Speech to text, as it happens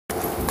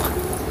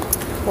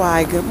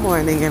Why, good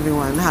morning,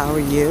 everyone. How are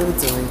you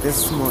doing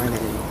this morning?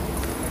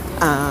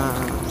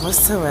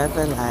 What's the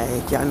weather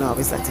like? Y'all know I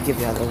always like to give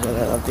y'all the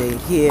weather update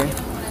here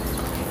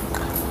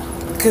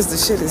because the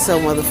shit is so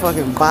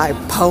motherfucking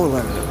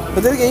bipolar.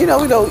 But then again,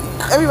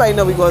 everybody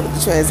know we go through the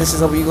transition.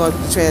 So when you go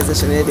through the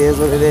transition, it is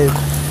what it is.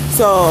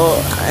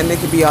 So, and it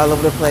could be all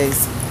over the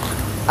place.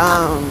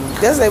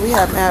 Yesterday we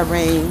had mad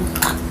rain.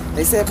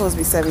 They said it's supposed to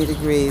be 70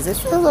 degrees. It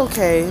feels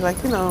okay. Like,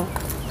 you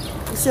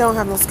see I don't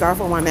have no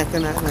scarf on my neck or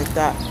nothing like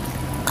that.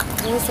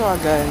 It's all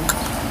good.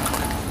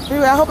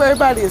 Anyway, I hope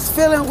everybody is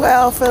feeling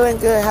well, feeling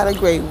good, had a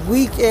great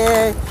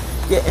weekend,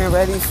 getting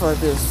ready for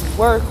this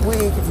work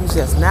week. If you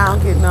just now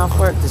getting off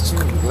work, that you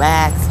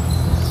relax,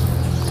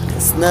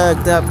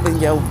 snugged up in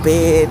your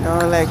bed and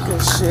all that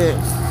good shit.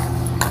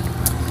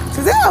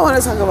 Today I want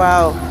to talk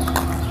about,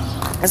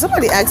 and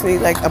somebody asked me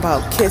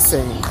about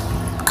kissing.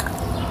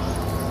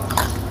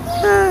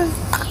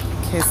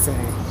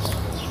 Kissing.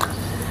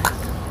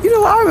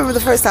 I remember the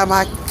first time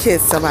I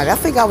kissed somebody. I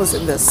think I was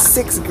in the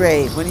 6th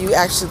grade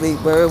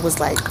where it was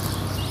like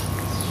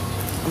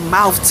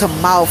mouth to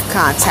mouth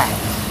contact.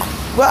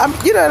 Well,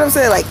 you know what I'm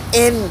saying? Like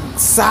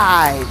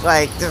inside,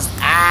 like just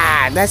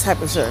that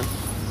type of shit.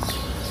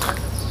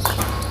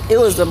 It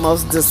was the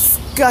most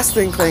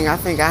disgusting thing I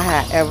think I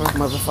had ever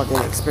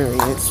motherfucking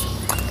experienced.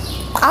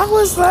 I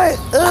was like,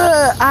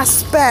 I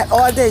spat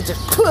all day,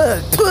 just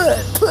put.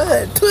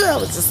 I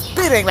was just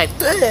spitting like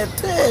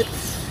put.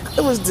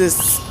 It was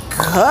disgusting.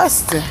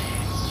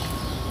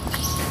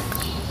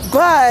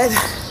 But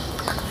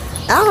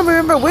I don't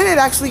remember when it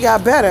actually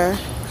got better.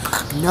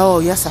 No,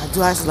 yes I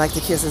do. I used to like to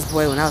kiss this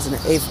boy when I was in the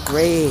 8th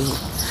grade.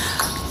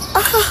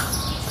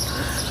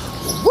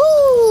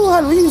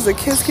 Woo! We used to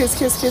kiss, and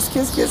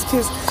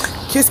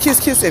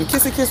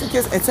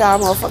until our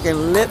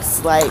motherfucking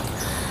lips,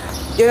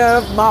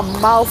 my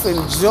mouth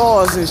and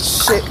jaws and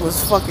shit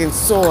was fucking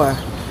sore.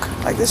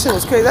 Like, this shit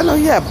was crazy. I know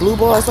he had blue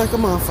balls like a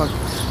motherfucker.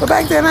 But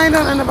back then, I ain't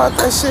know nothing about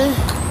that shit.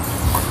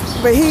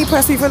 But he ain't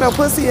pressed me for no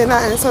pussy or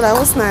nothing, so that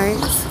was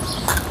nice.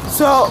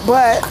 So,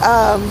 but,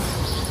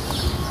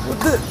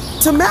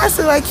 to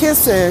master like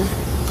kissing,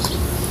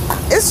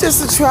 it's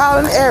just a trial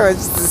and error.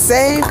 It's the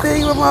same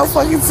thing with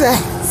motherfucking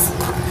sex.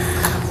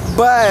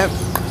 But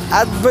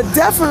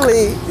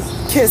definitely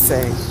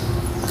kissing.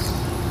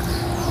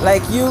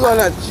 Like, you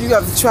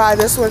have to try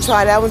this one,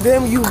 try that one.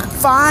 Then you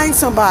find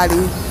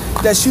somebody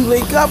that you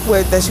link up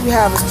with, that you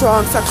have a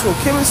strong sexual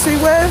chemistry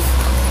with,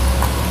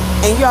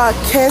 and y'all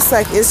kiss,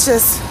 like, it's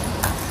just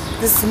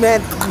this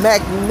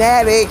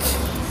magnetic,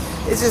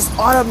 it's just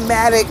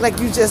automatic, like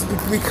you just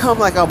become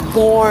like a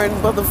born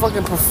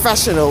motherfucking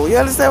professional. You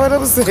understand what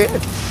I'm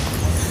saying?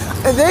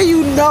 And then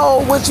you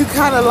know what you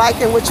kind of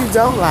like and what you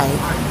don't like.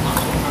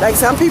 Like,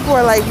 some people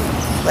are like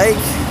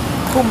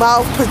who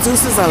mouth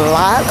produces a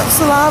lot of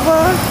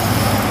saliva.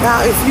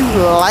 Now, if you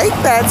like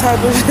that type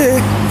of shit,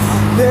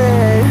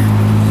 then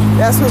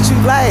that's what you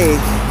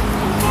like.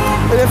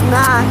 But if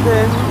not,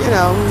 then, you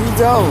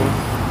don't.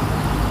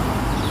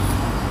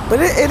 But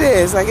it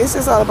is, like, it's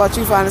just all about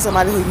you finding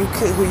somebody who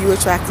you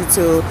attracted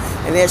to,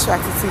 and they're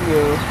attracted to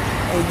you,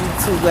 and you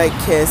two,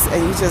 kiss,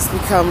 and you just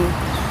become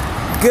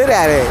good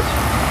at it.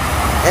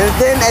 And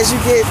then as you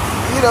get,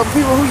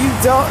 people who you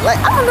don't, I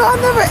don't know,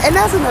 and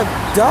as an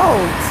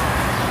adult,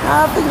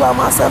 now I think about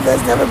myself,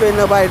 there's never been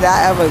nobody that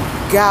I ever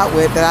got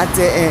with that I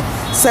didn't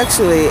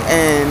sexually,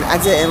 and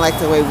I didn't like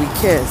the way we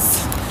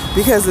kissed.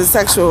 Because the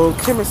sexual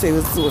chemistry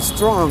was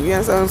strong, you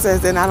understand what I'm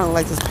saying? Then I don't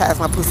like to pass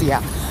my pussy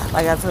out,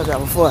 like I told y'all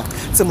before,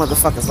 to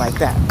motherfuckers like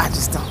that. I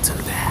just don't do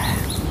that.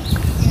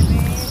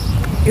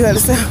 You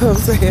understand what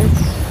I'm saying?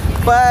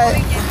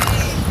 But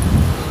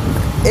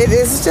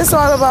it's just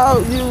all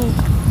about you,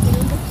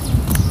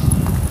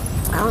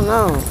 I don't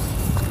know,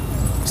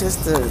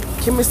 just the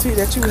chemistry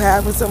that you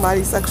have with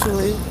somebody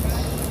sexually,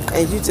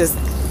 and you just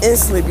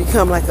instantly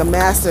become like a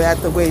master at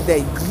the way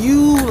that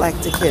you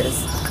like to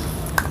kiss.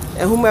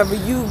 And whomever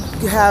you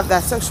have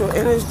that sexual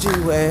energy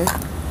with,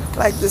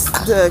 like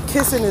the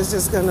kissing is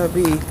just gonna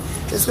be,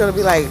 it's gonna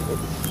be like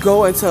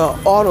go into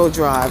auto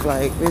drive.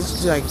 Like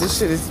this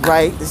shit is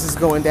right. This is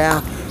going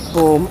down,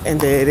 boom, and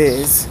there it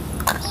is.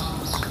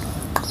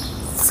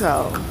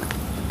 So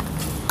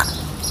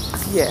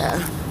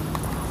yeah.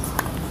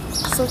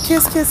 So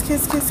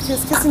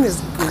kissing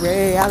is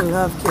great. I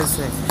love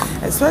kissing,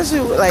 especially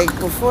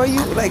before you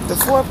the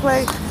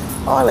foreplay,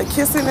 all the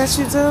kissing that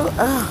you do.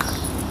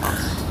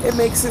 It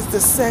makes the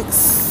sex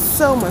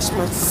so much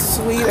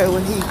sweeter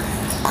when he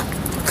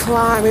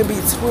climb in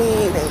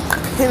between and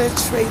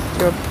penetrate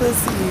your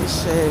pussy and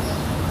shit.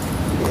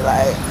 You be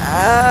like,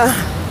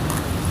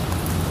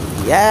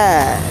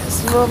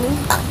 yes, you know what I mean?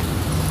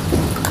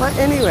 But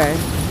anyway,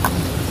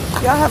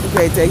 y'all have a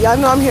great day. Y'all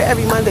know I'm here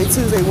every Monday,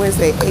 Tuesday,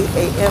 Wednesday, 8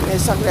 a.m. and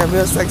talking that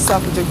real sex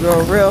talk with your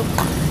girl Real.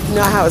 You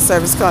know I have a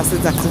service called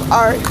Seductive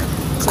Art,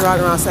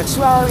 surrounded around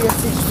sexuality. I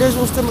teach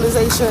visual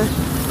stimulation.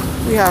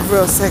 We have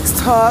real sex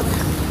talk.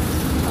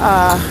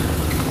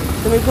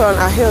 Let me put on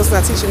our heels,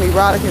 now teaching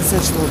erotic and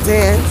sensual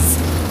dance.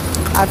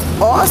 I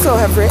also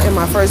have written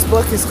my first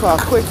book. It's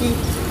called Quickie.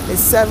 It's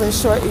 7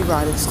 short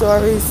erotic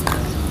stories.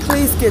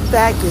 please get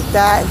that, get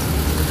that.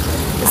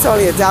 It's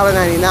only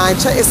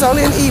 $1.99. It's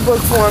only in ebook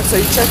form, so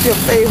you check your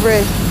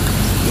favorite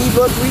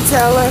ebook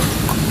retailer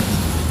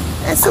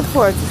and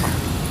support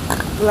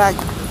black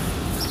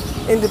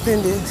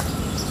independent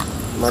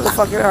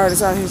motherfucking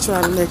artists out here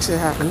trying to make shit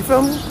happen. You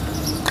feel me?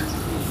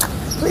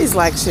 Please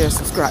like, share,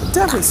 subscribe.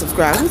 Definitely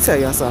subscribe. Let me tell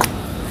y'all something.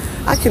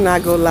 I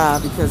cannot go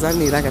live because I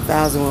need like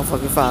 1,000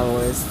 motherfucking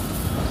followers.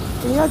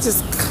 Can y'all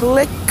just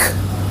click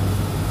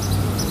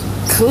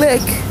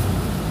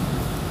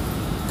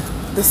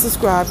the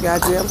subscribe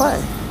goddamn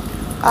button?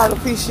 I'd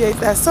appreciate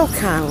that so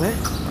kindly.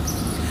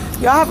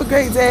 Y'all have a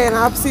great day, and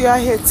I'll see y'all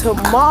here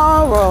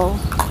tomorrow.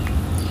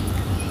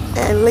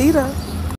 And later.